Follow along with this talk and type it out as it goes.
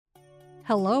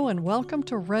Hello and welcome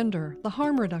to Render, the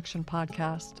Harm Reduction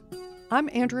Podcast. I'm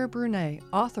Andrea Brunet,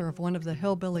 author of one of the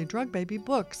Hillbilly Drug Baby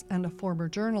books and a former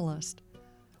journalist.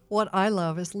 What I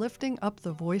love is lifting up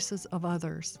the voices of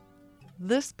others.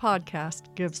 This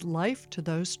podcast gives life to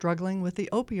those struggling with the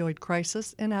opioid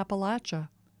crisis in Appalachia.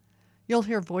 You'll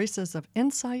hear voices of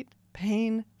insight,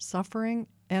 pain, suffering,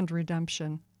 and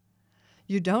redemption.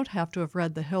 You don't have to have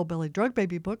read the Hillbilly Drug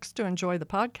Baby books to enjoy the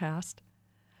podcast.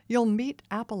 You'll meet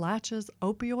Appalachia's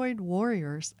opioid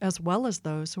warriors as well as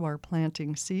those who are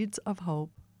planting seeds of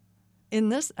hope. In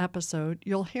this episode,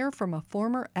 you'll hear from a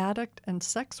former addict and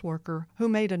sex worker who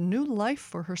made a new life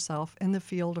for herself in the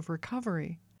field of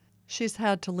recovery. She's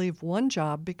had to leave one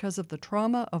job because of the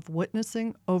trauma of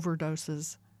witnessing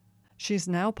overdoses. She's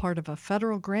now part of a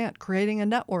federal grant creating a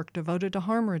network devoted to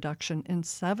harm reduction in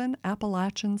 7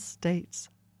 Appalachian states.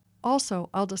 Also,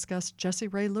 I'll discuss Jessie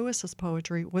Ray Lewis's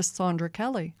poetry with Sandra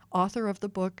Kelly, author of the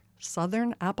book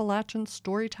Southern Appalachian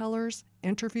Storytellers,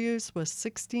 Interviews with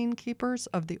 16 Keepers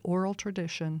of the Oral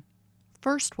Tradition.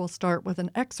 First, we'll start with an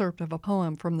excerpt of a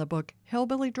poem from the book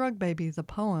Hillbilly Drug Baby, The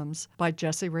Poems by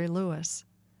Jessie Ray Lewis.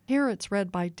 Here it's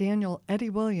read by Daniel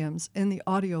Eddie Williams in the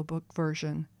audiobook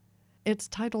version. It's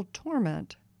titled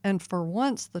Torment, and for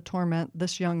once the torment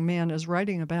this young man is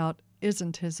writing about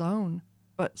isn't his own,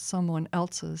 but someone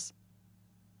else's.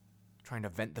 Trying to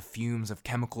vent the fumes of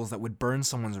chemicals that would burn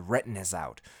someone's retinas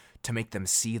out to make them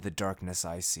see the darkness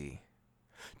I see.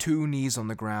 2 knees on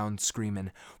the ground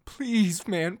screaming, "Please,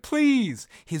 man, please!"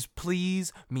 His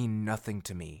pleas mean nothing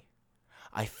to me.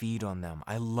 I feed on them.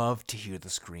 I love to hear the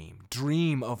scream,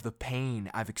 dream of the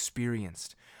pain I've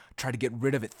experienced, try to get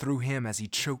rid of it through him as he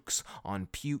chokes on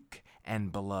puke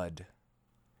and blood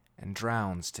and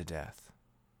drowns to death.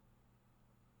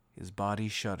 His body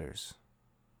shudders.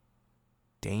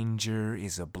 Danger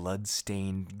is a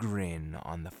blood-stained grin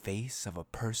on the face of a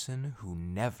person who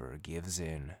never gives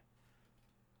in.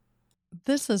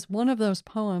 This is one of those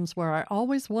poems where I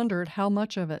always wondered how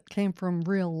much of it came from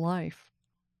real life.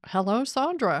 Hello,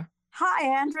 Sandra. Hi,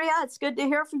 Andrea. It's good to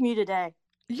hear from you today.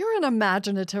 You're an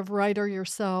imaginative writer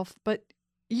yourself, but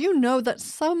you know that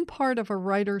some part of a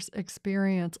writer's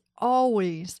experience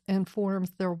always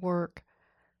informs their work.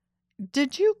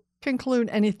 Did you conclude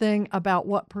anything about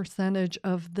what percentage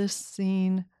of this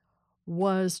scene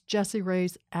was Jessie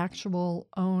Ray's actual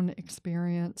own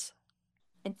experience?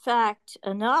 In fact,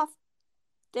 enough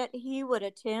that he would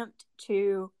attempt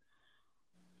to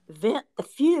vent the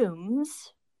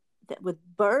fumes that would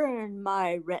burn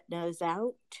my retinas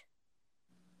out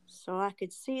so I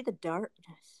could see the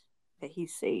darkness that he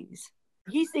sees.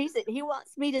 He sees it. He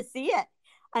wants me to see it,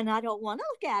 and I don't want to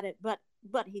look at it, but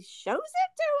he shows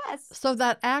it to us. So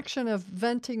that action of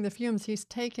venting the fumes, he's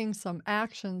taking some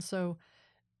action, so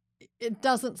it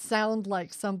doesn't sound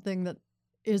like something that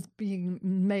is being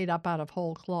made up out of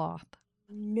whole cloth.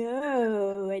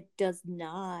 No, it does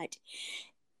not.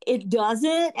 It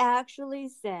doesn't actually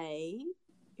say,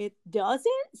 it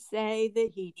doesn't say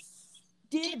that he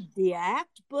did the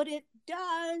act, but it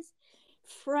does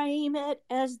frame it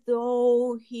as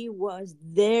though he was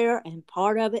there and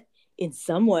part of it in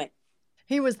some way.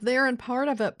 He was there and part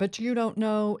of it, but you don't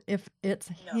know if it's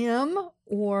him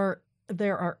or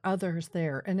there are others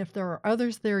there. And if there are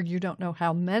others there, you don't know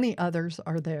how many others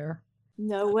are there.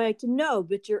 No way to know,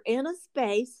 but you're in a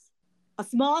space, a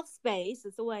small space,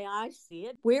 is the way I see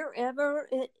it. Wherever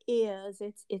it is,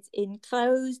 it's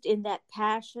enclosed in that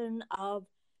passion of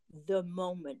the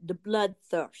moment, the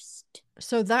bloodthirst.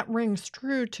 So that rings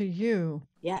true to you.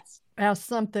 Yes. As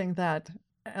something that,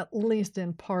 at least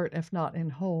in part, if not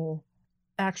in whole,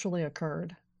 actually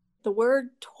occurred. The word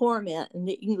torment in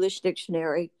the English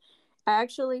dictionary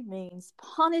actually means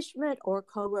punishment or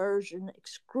coercion,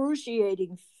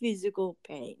 excruciating physical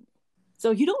pain.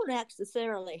 So you don't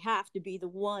necessarily have to be the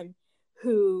one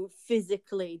who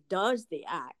physically does the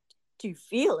act to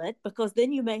feel it, because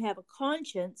then you may have a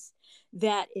conscience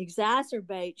that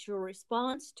exacerbates your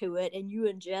response to it and you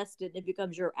ingest it and it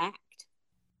becomes your act.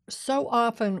 So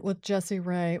often with Jessie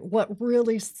Ray, what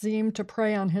really seemed to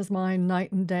prey on his mind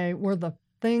night and day were the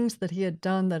things that he had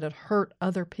done that had hurt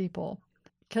other people.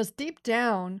 Because deep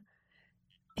down,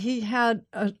 he had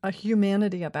a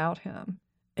humanity about him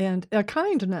and a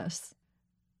kindness.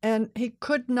 And he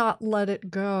could not let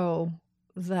it go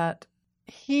that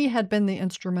he had been the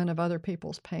instrument of other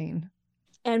people's pain.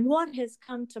 And what has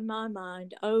come to my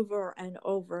mind over and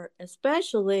over,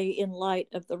 especially in light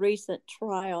of the recent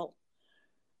trial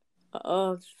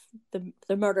of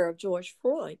the murder of George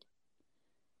Floyd.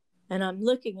 And I'm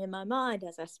looking in my mind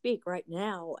as I speak right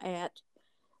now at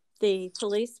the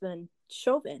policeman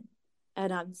Chauvin,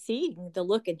 and I'm seeing the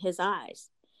look in his eyes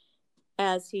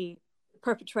as he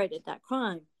perpetrated that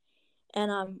crime.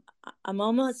 And I'm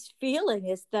almost feeling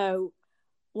as though,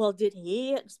 well, did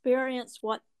he experience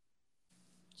what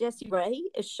Jessie Ray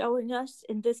is showing us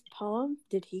in this poem?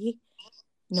 Did he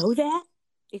know that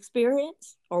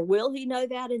experience? Or will he know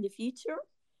that in the future?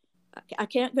 I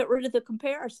can't get rid of the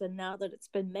comparison now that it's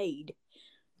been made.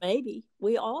 Maybe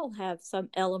we all have some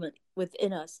element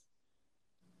within us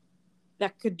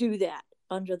that could do that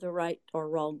under the right or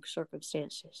wrong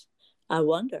circumstances. I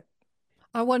wonder.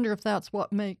 I wonder if that's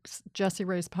what makes Jessie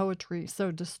Ray's poetry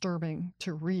so disturbing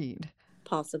to read.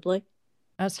 Possibly.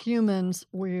 As humans,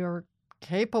 we are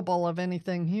capable of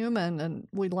anything human, and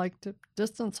we like to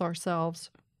distance ourselves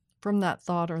from that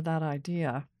thought or that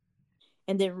idea.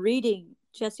 And then reading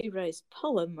Jessie Ray's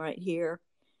poem right here,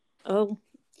 oh,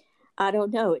 I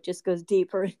don't know. It just goes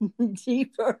deeper and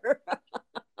deeper.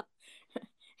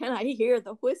 And I hear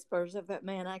the whispers of it,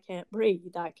 man, I can't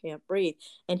breathe. I can't breathe.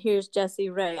 And here's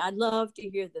Jessie Ray. I love to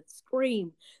hear the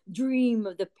scream, dream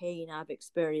of the pain I've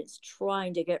experienced,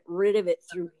 trying to get rid of it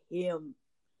through him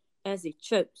as he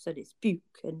chokes on his puke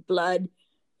and blood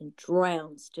and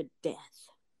drowns to death.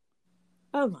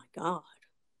 Oh my God.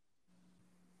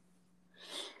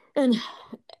 And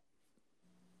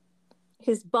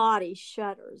his body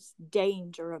shudders,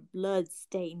 danger, a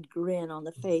blood-stained grin on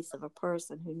the face of a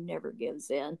person who never gives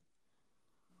in.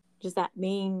 Does that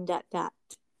mean that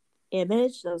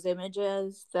image, those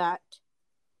images that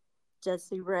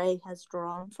Jessie Ray has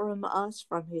drawn from us,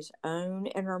 from his own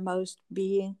innermost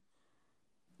being,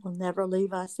 will never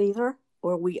leave us either?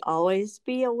 Or we always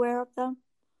be aware of them?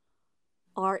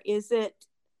 Or is it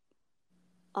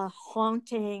a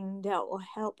haunting that will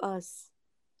help us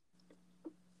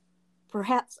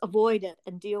perhaps avoid it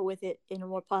and deal with it in a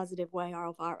more positive way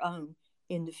of our own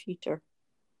in the future?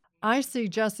 I see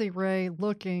Jessie Ray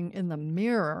looking in the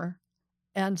mirror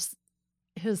and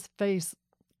his face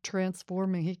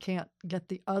transforming. He can't get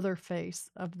the other face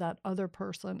of that other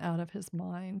person out of his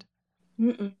mind.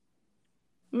 Mm-mm.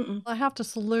 I have to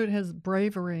salute his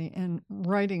bravery in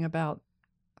writing about.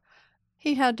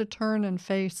 He had to turn and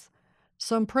face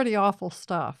some pretty awful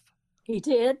stuff. He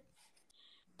did.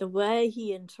 The way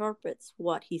he interprets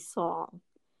what he saw,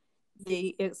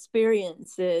 the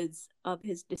experiences of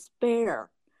his despair,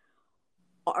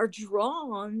 are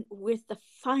drawn with the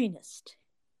finest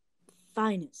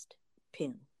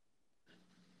pen.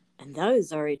 And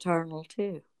those are eternal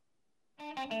too.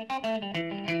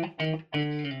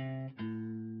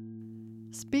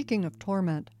 Speaking of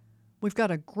torment, we've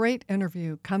got a great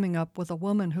interview coming up with a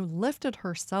woman who lifted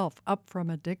herself up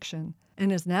from addiction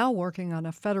and is now working on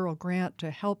a federal grant to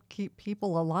help keep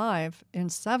people alive in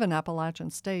 7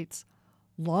 Appalachian states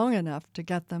long enough to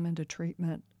get them into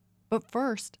treatment. But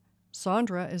first,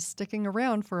 Sandra is sticking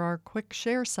around for our quick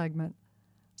share segment.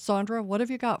 Sandra, what have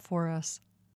you got for us?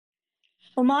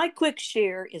 Well, my quick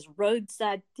share is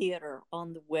roadside theater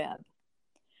on the web.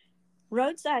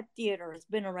 Roadside theater has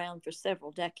been around for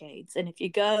several decades, and if you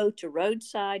go to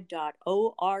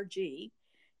roadside.org,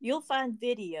 you'll find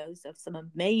videos of some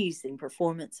amazing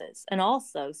performances and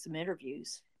also some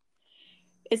interviews.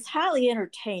 It's highly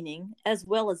entertaining as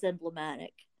well as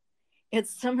emblematic.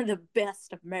 It's some of the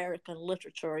best American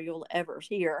literature you'll ever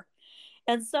hear.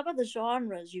 And some of the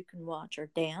genres you can watch are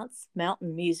dance,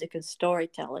 mountain music, and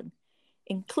storytelling,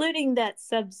 including that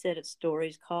subset of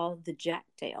stories called the Jack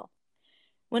Tale.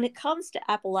 When it comes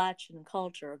to Appalachian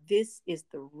culture, this is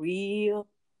the real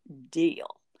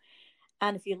deal.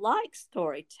 And if you like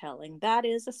storytelling, that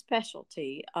is a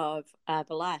specialty of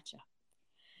Appalachia.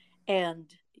 And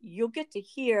you'll get to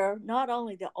hear not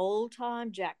only the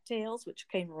old-time Jack Tales, which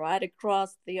came right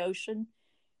across the ocean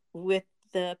with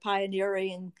the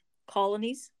pioneering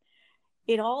colonies.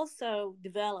 It also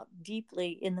developed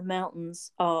deeply in the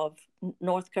mountains of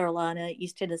North Carolina,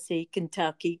 East Tennessee,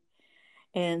 Kentucky,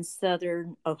 and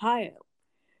Southern Ohio.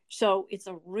 So it's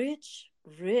a rich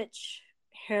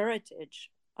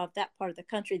heritage of that part of the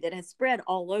country that has spread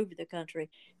all over the country.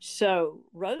 So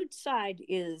Roadside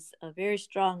is a very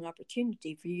strong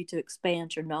opportunity for you to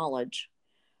expand your knowledge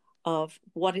of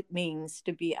what it means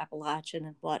to be Appalachian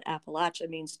and what Appalachia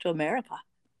means to America.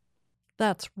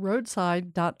 That's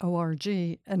roadside.org,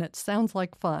 and it sounds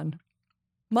like fun.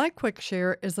 My quick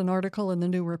share is an article in the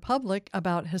New Republic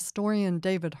about historian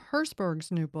David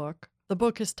Herzberg's new book. The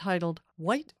book is titled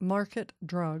White Market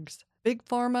Drugs, Big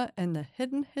Pharma and the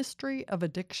Hidden History of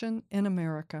Addiction in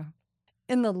America.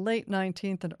 In the late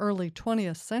 19th and early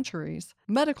 20th centuries,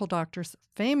 medical doctors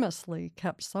famously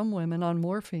kept some women on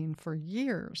morphine for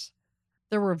years.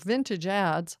 There were vintage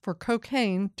ads for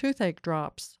cocaine toothache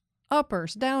drops.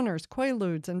 Uppers, downers,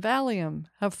 Quaaludes, and Valium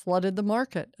have flooded the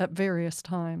market at various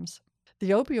times. The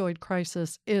opioid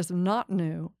crisis is not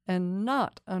new and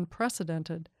not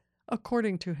unprecedented,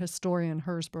 according to historian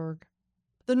Herzberg.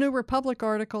 The New Republic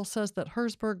article says that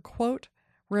Herzberg, quote,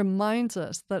 reminds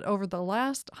us that over the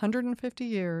last 150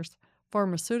 years,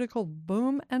 pharmaceutical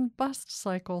boom and bust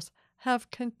cycles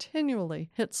have continually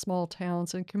hit small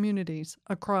towns and communities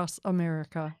across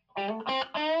America.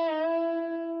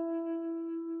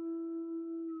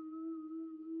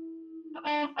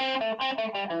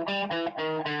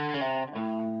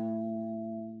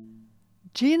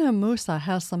 Gina Musa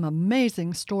has some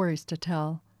amazing stories to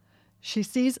tell. She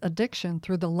sees addiction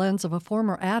through the lens of a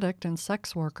former addict and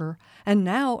sex worker, and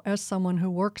now as someone who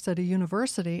works at a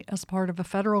university as part of a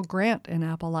federal grant in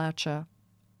Appalachia.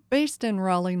 Based in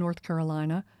Raleigh, North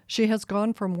Carolina, she has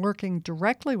gone from working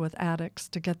directly with addicts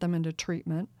to get them into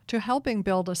treatment to helping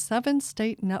build a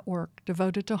 7-state network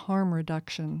devoted to harm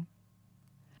reduction.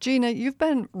 Gina, you've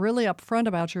been really upfront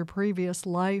about your previous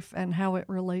life and how it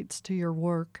relates to your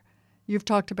work. You've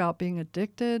talked about being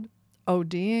addicted,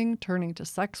 ODing, turning to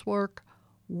sex work.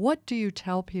 What do you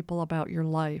tell people about your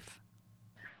life?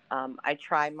 I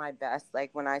try my best, like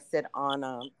when I sit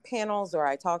on panels or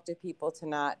I talk to people, to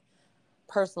not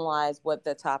personalize what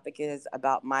the topic is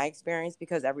about my experience,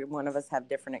 because every one of us have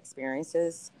different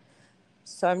experiences.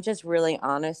 So I'm just really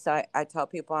honest. I tell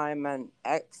people I'm an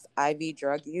ex-IV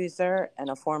drug user and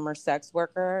a former sex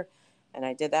worker, and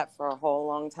I did that for a whole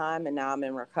long time, and now I'm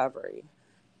in recovery.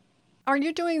 Are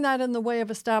you doing that in the way of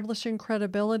establishing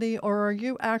credibility, or are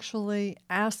you actually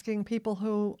asking people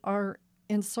who are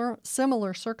in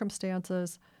similar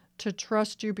circumstances to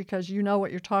trust you because you know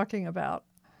what you're talking about?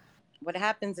 What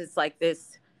happens is like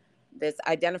this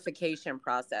identification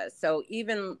process. So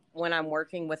even when I'm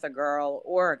working with a girl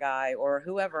or a guy or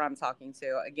whoever I'm talking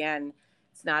to, again,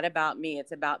 it's not about me.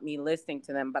 It's about me listening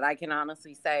to them. But I can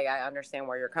honestly say I understand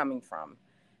where you're coming from.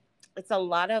 It's a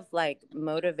lot of like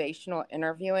motivational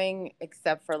interviewing,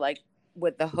 except for like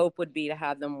what the hope would be to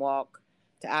have them walk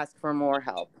to ask for more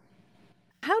help.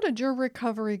 How did your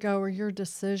recovery go, or your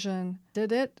decision?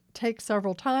 Did it take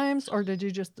several times, or did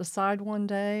you just decide one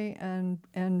day,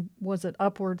 and was it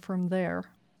upward from there?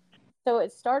 So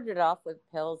it started off with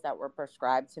pills that were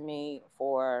prescribed to me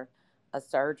for a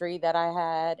surgery that I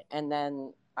had, and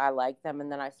then I liked them, and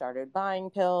then I started buying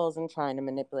pills and trying to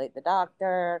manipulate the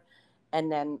doctor. And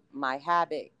then my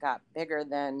habit got bigger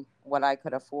than what I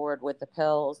could afford with the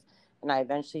pills, and I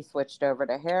eventually switched over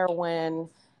to heroin,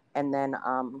 and then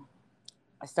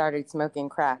I started smoking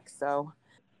crack. So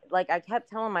like I kept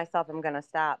telling myself I'm going to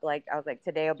stop. Like I was like,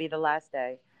 today will be the last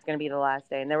day. It's going to be the last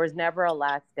day. And there was never a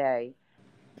last day.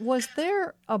 Was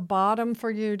there a bottom for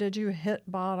you? Did you hit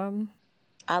bottom?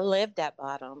 I lived at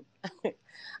bottom.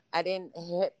 I didn't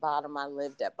hit bottom. I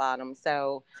lived at bottom.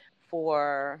 So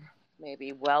for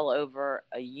maybe well over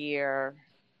a year,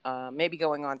 maybe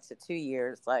going on to 2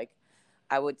 years, like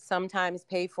I would sometimes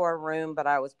pay for a room, but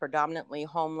I was predominantly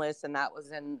homeless, and that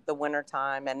was in the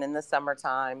wintertime and in the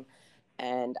summertime.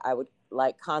 And I would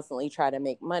like constantly try to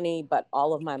make money, but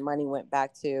all of my money went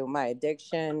back to my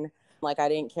addiction. Like I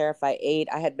didn't care if I ate.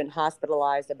 I had been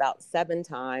hospitalized about 7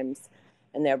 times,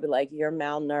 and they'd be like, you're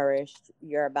malnourished.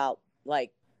 You're about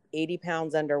like 80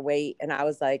 pounds underweight. And I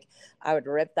was like, I would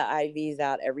rip the IVs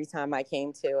out every time I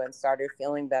came to and started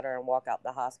feeling better and walk out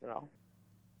the hospital.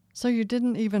 So you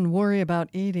didn't even worry about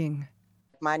eating?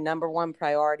 My number one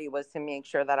priority was to make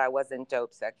sure that I wasn't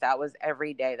dope sick. That was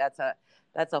every day.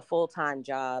 That's a full-time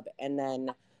job. And then,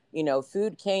 you know,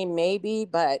 food came maybe,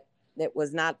 but it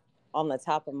was not on the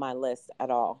top of my list at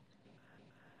all.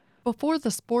 Before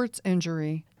the sports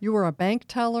injury, you were a bank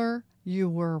teller, you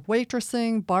were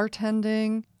waitressing,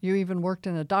 bartending, you even worked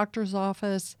in a doctor's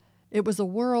office. It was a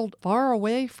world far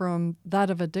away from that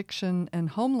of addiction and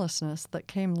homelessness that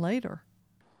came later.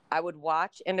 I would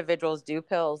watch individuals do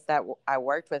pills that I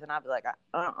worked with, and I'd be like,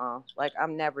 like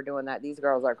I'm never doing that. These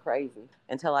girls are crazy,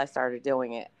 until I started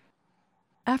doing it.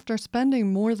 After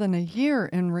spending more than a year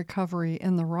in recovery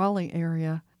in the Raleigh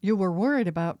area, you were worried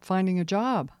about finding a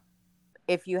job.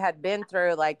 If you had been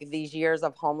through like these years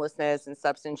of homelessness and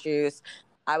substance use,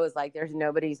 I was like, there's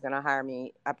nobody's going to hire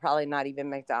me. Probably not even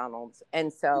McDonald's.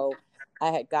 And so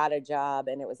I had got a job,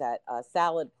 and it was at a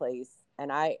salad place.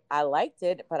 And I liked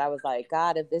it, but I was like,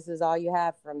 God, if this is all you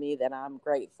have for me, then I'm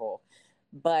grateful.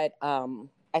 But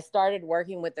I started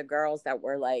working with the girls that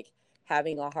were like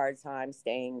having a hard time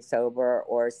staying sober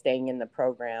or staying in the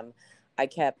program. I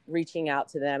kept reaching out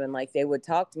to them, and like they would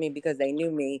talk to me because they knew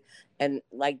me, and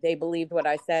like they believed what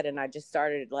I said. And I just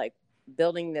started like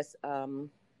building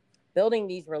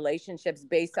these relationships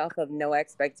based off of no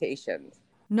expectations.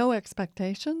 No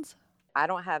expectations? I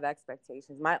don't have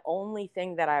expectations. My only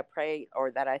thing that I pray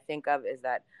or that I think of is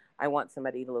that I want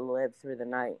somebody to live through the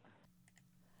night.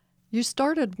 You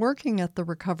started working at the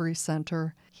recovery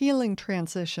center, Healing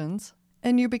Transitions,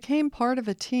 and you became part of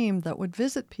a team that would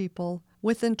visit people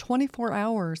within 24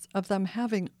 hours of them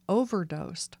having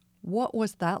overdosed. What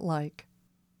was that like?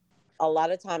 A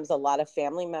lot of times, a lot of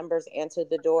family members answered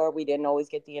the door. We didn't always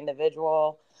get the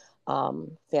individual.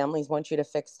 Families want you to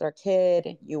fix their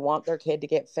kid. You want their kid to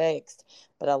get fixed,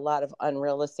 but a lot of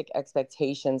unrealistic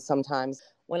expectations sometimes.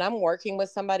 When I'm working with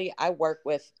somebody, I work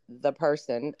with the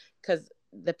person because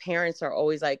the parents are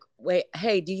always like, wait,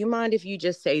 hey, do you mind if you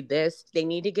just say this? They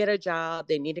need to get a job.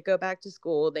 They need to go back to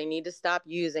school. They need to stop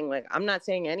using. Like, I'm not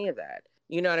saying any of that.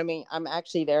 You know what I mean? I'm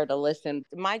actually there to listen.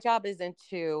 My job isn't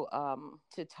to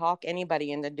talk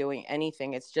anybody into doing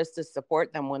anything. It's just to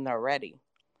support them when they're ready.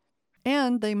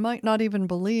 And they might not even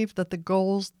believe that the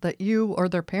goals that you or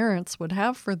their parents would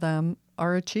have for them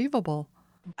are achievable.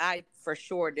 I for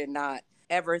sure did not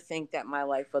ever think that my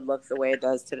life would look the way it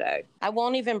does today. I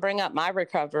won't even bring up my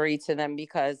recovery to them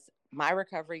because my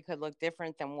recovery could look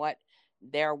different than what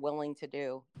they're willing to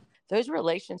do. Those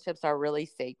relationships are really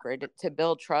sacred. To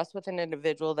build trust with an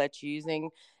individual that's using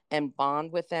and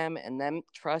bond with them and them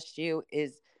trust you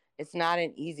it's not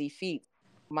an easy feat.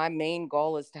 My main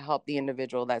goal is to help the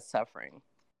individual that's suffering.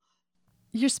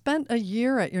 You spent a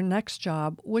year at your next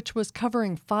job, which was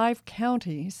covering 5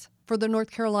 counties for the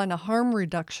North Carolina Harm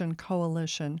Reduction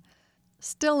Coalition,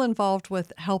 still involved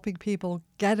with helping people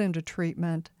get into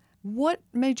treatment. What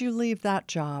made you leave that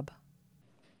job?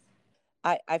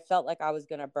 I felt like I was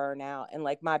going to burn out. And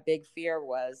like my big fear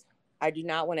was I do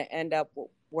not want to end up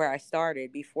where I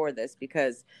started before this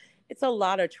because it's a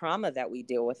lot of trauma that we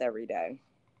deal with every day.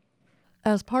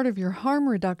 As part of your harm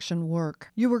reduction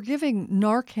work, you were giving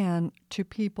Narcan to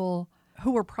people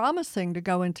who were promising to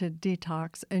go into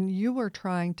detox, and you were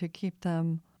trying to keep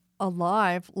them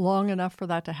alive long enough for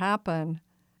that to happen,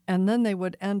 and then they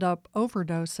would end up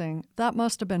overdosing. That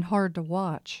must have been hard to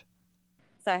watch.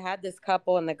 So I had this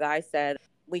couple, and the guy said,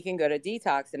 we can go to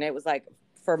detox. And it was like,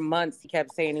 for months, he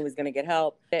kept saying he was going to get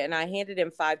help. And I handed him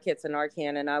 5 kits of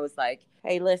Narcan, and I was like,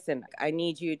 hey, listen, I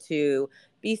need you to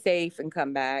be safe and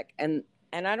come back. And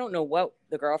I don't know what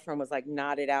the girlfriend was like,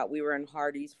 nodded out. We were in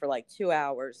Hardee's for like 2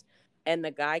 hours. And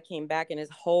the guy came back and his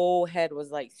whole head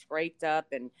was like scraped up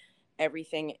and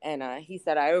everything. And he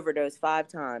said, I overdosed 5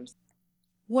 times.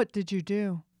 What did you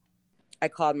do? I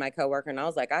called my coworker and I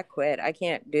was like, I quit. I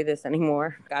can't do this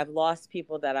anymore. I've lost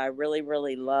people that I really,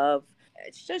 really love.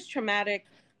 It's just traumatic.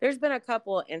 There's been a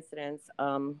couple of incidents.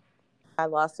 I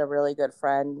lost a really good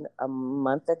friend a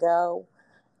month ago.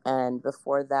 And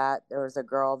before that, there was a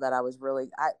girl that I was really,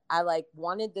 I like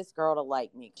wanted this girl to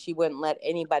like me. She wouldn't let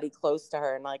anybody close to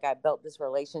her. And like, I built this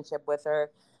relationship with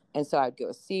her. And so I'd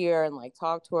go see her and like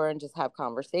talk to her and just have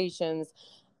conversations.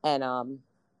 And,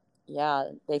 yeah,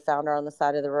 they found her on the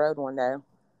side of the road one day.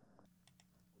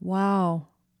 Wow.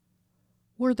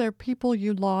 Were there people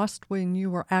you lost when you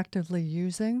were actively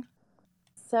using?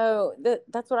 So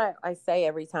that's what I say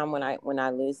every time when I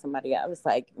lose somebody. I was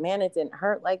like, man, it didn't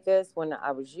hurt like this when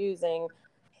I was using.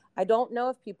 I don't know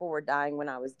if people were dying when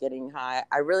I was getting high.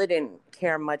 I really didn't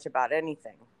care much about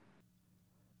anything.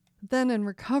 Then in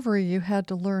recovery, you had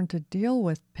to learn to deal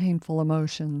with painful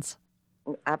emotions.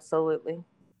 Absolutely.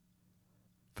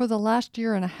 For the last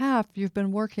year and a half, you've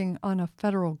been working on a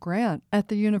federal grant at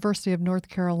the University of North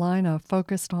Carolina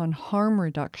focused on harm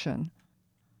reduction.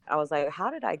 I was like, how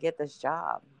did I get this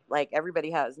job? Like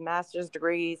everybody has master's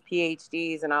degrees,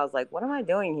 PhDs, and I was like, what am I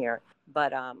doing here?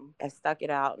 But I stuck it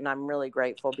out, and I'm really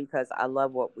grateful because I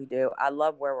love what we do. I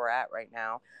love where we're at right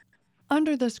now.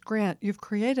 Under this grant, you've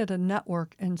created a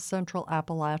network in Central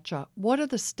Appalachia. What are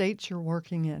the states you're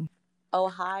working in?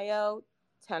 Ohio,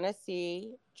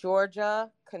 Tennessee,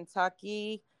 Georgia,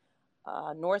 Kentucky,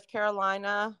 North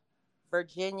Carolina,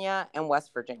 Virginia, and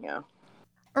West Virginia.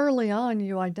 Early on,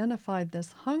 you identified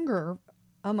this hunger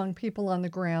among people on the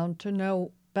ground to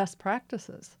know best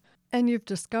practices, and you've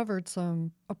discovered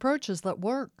some approaches that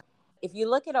work. If you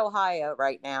look at Ohio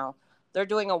right now, they're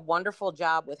doing a wonderful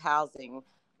job with housing.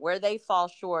 Where they fall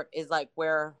short is like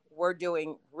where we're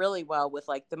doing really well with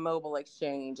like the mobile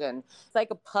exchange. And it's like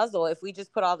a puzzle if we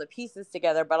just put all the pieces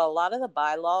together. But a lot of the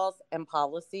bylaws and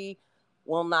policy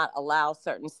will not allow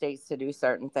certain states to do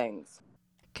certain things.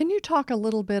 Can you talk a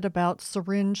little bit about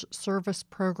syringe service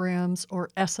programs, or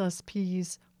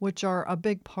SSPs, which are a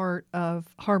big part of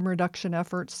harm reduction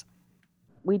efforts?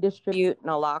 We distribute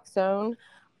naloxone,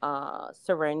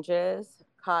 syringes,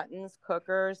 cottons,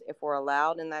 cookers, if we're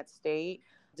allowed in that state,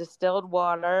 distilled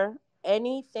water,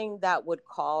 anything that would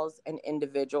cause an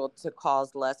individual to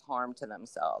cause less harm to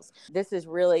themselves. This is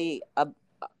really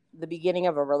the beginning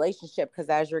of a relationship, because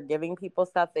as you're giving people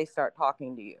stuff, they start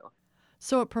talking to you.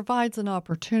 So it provides an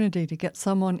opportunity to get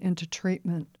someone into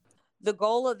treatment. The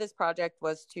goal of this project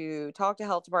was to talk to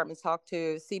health departments, talk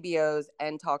to CBOs,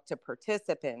 and talk to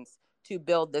participants to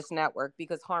build this network,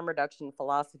 because harm reduction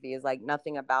philosophy is like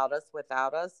nothing about us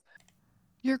without us.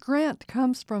 Your grant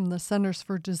comes from the Centers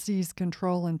for Disease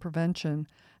Control and Prevention,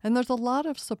 and there's a lot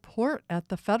of support at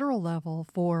the federal level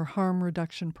for harm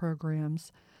reduction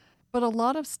programs. But a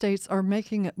lot of states are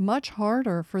making it much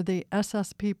harder for the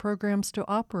SSP programs to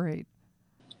operate.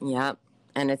 Yep.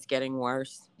 And it's getting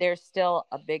worse. There's still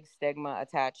a big stigma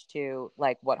attached to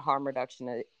like what harm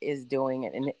reduction is doing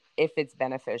and if it's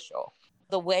beneficial.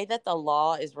 The way that the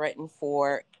law is written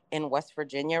for in West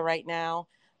Virginia right now,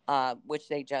 which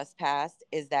they just passed,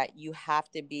 is that you have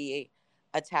to be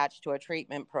attached to a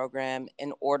treatment program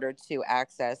in order to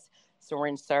access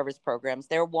syringe service programs.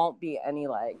 There won't be any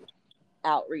like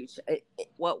outreach.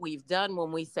 What we've done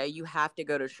when we say you have to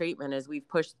go to treatment is we've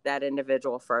pushed that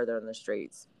individual further in the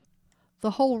streets.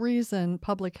 The whole reason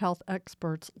public health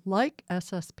experts like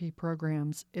SSP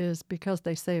programs is because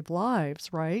they save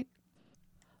lives, right?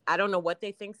 I don't know what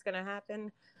they think is going to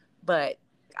happen, but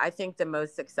I think the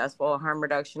most successful harm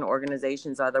reduction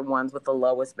organizations are the ones with the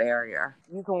lowest barrier.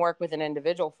 You can work with an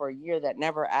individual for a year that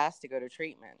never asked to go to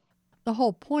treatment. The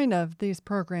whole point of these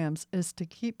programs is to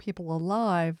keep people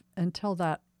alive until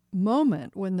that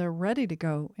moment when they're ready to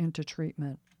go into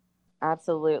treatment.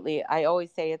 Absolutely. I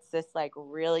always say it's this like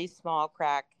really small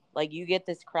crack. Like you get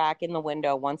this crack in the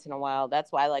window once in a while.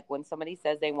 That's why like when somebody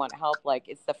says they want help, like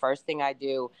it's the first thing I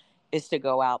do is to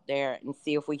go out there and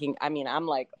see if we can. I mean, I'm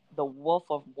like the Wolf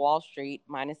of Wall Street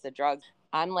minus the drugs.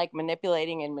 I'm like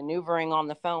manipulating and maneuvering on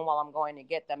the phone while I'm going to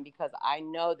get them, because I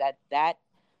know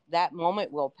that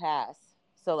moment will pass.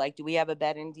 So like, do we have a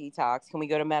bed in detox? Can we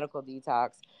go to medical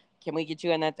detox? Can we get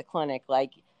you in at the clinic?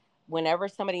 Like, whenever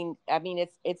somebody, I mean,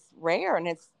 it's rare and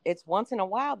it's once in a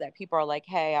while that people are like,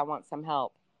 hey, I want some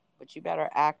help, but you better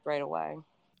act right away.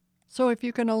 So if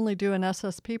you can only do an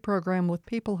SSP program with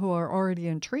people who are already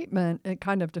in treatment, it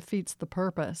kind of defeats the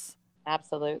purpose.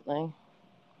 Absolutely.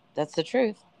 That's the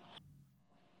truth.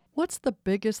 What's the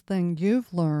biggest thing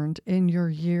you've learned in your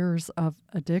years of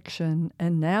addiction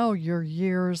and now your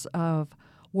years of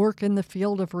work in the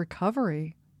field of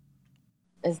recovery?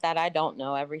 Is that I don't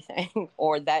know everything,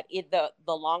 or that the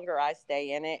longer I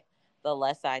stay in it, the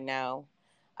less I know.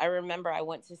 I remember I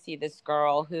went to see this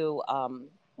girl who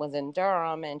was in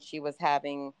Durham, and she was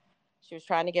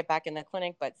trying to get back in the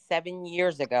clinic, but 7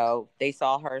 years ago, they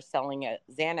saw her selling a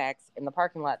Xanax in the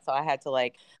parking lot. So I had to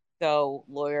like go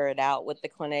lawyer it out with the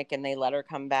clinic, and they let her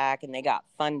come back, and they got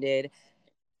funded.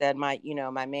 That my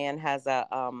man has a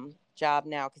job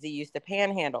now because he used to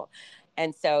panhandle.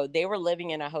 And so they were living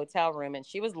in a hotel room, and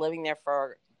she was living there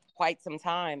for quite some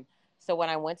time. So when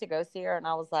I went to go see her, and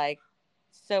I was like,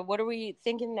 so what are we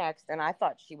thinking next? And I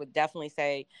thought she would definitely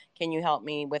say, can you help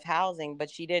me with housing? But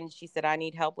she didn't. She said, I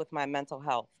need help with my mental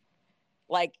health.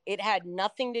 Like it had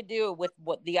nothing to do with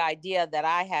what the idea that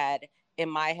I had in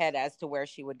my head as to where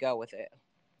she would go with it.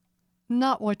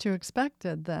 Not what you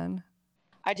expected then.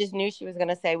 I just knew she was going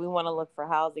to say, we want to look for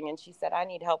housing. And she said, I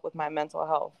need help with my mental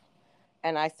health.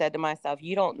 And I said to myself,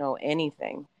 you don't know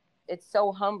anything. It's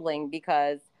so humbling,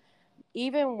 because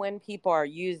even when people are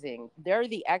using, they're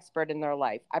the expert in their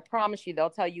life. I promise you,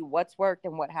 they'll tell you what's worked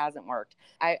and what hasn't worked.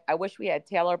 I wish we had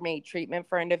tailor-made treatment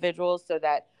for individuals so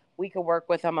that we could work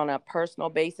with them on a personal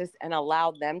basis and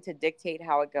allow them to dictate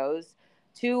how it goes.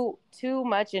 Too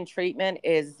much in treatment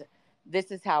is, this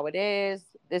is how it is,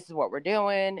 this is what we're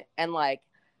doing. And like,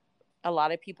 a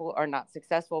lot of people are not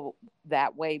successful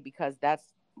that way because that's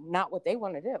not what they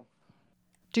want to do.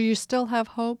 Do you still have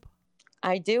hope?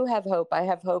 I do have hope. I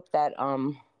have hope that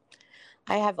I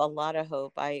have a lot of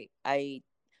hope.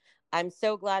 I'm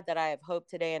so glad that I have hope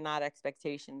today and not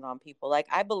expectations on people. Like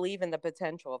I believe in the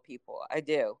potential of people. I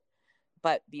do.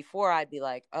 But before I'd be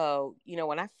like, oh,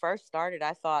 when I first started,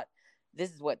 I thought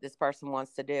this is what this person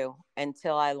wants to do,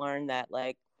 until I learned that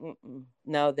like,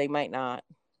 no, they might not.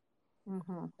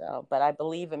 Mm-hmm. So, but I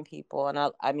believe in people, and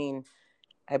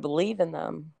I believe in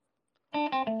them.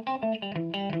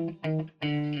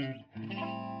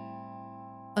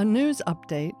 A news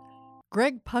update.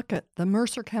 Greg Puckett, the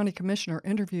Mercer County Commissioner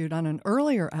interviewed on an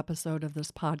earlier episode of this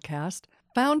podcast,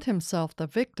 found himself the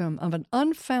victim of an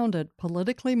unfounded,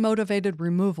 politically motivated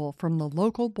removal from the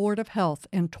local Board of Health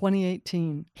in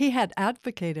 2018. He had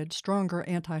advocated stronger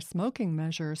anti-smoking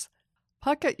measures,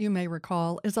 Puckett, you may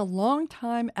recall, is a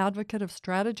longtime advocate of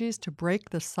strategies to break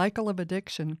the cycle of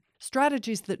addiction,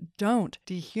 strategies that don't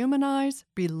dehumanize,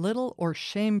 belittle, or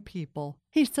shame people.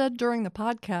 He said during the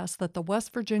podcast that the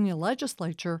West Virginia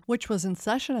legislature, which was in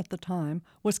session at the time,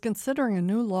 was considering a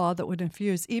new law that would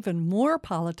infuse even more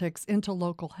politics into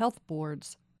local health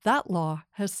boards. That law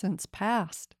has since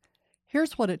passed.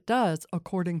 Here's what it does,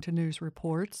 according to news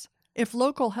reports. If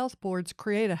local health boards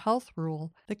create a health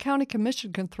rule, the county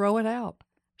commission can throw it out.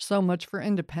 So much for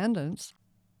independence.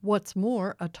 What's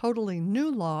more, a totally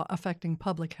new law affecting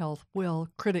public health will,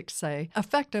 critics say,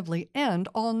 effectively end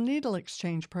all needle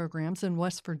exchange programs in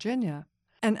West Virginia.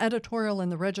 An editorial in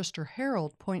the Register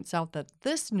Herald points out that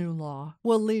this new law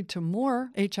will lead to more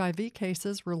HIV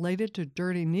cases related to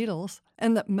dirty needles,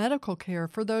 and that medical care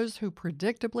for those who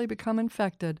predictably become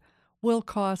infected will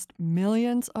cost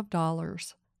millions of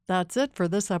dollars. That's it for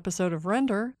this episode of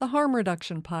Render, the Harm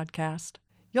Reduction Podcast.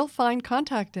 You'll find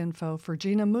contact info for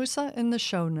Gina Musa in the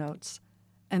show notes.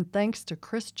 And thanks to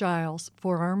Chris Giles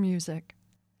for our music.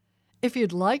 If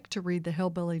you'd like to read the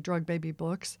Hillbilly Drug Baby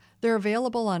books, they're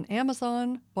available on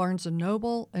Amazon, Barnes &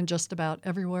 Noble, and just about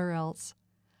everywhere else.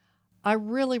 I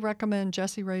really recommend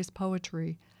Jesse Ray's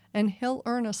poetry, and he'll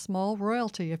earn a small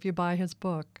royalty if you buy his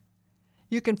book.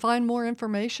 You can find more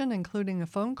information, including a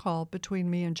phone call between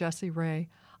me and Jesse Ray,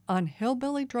 on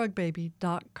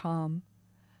hillbillydrugbaby.com.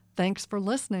 Thanks for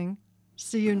listening.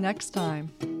 See you next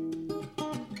time.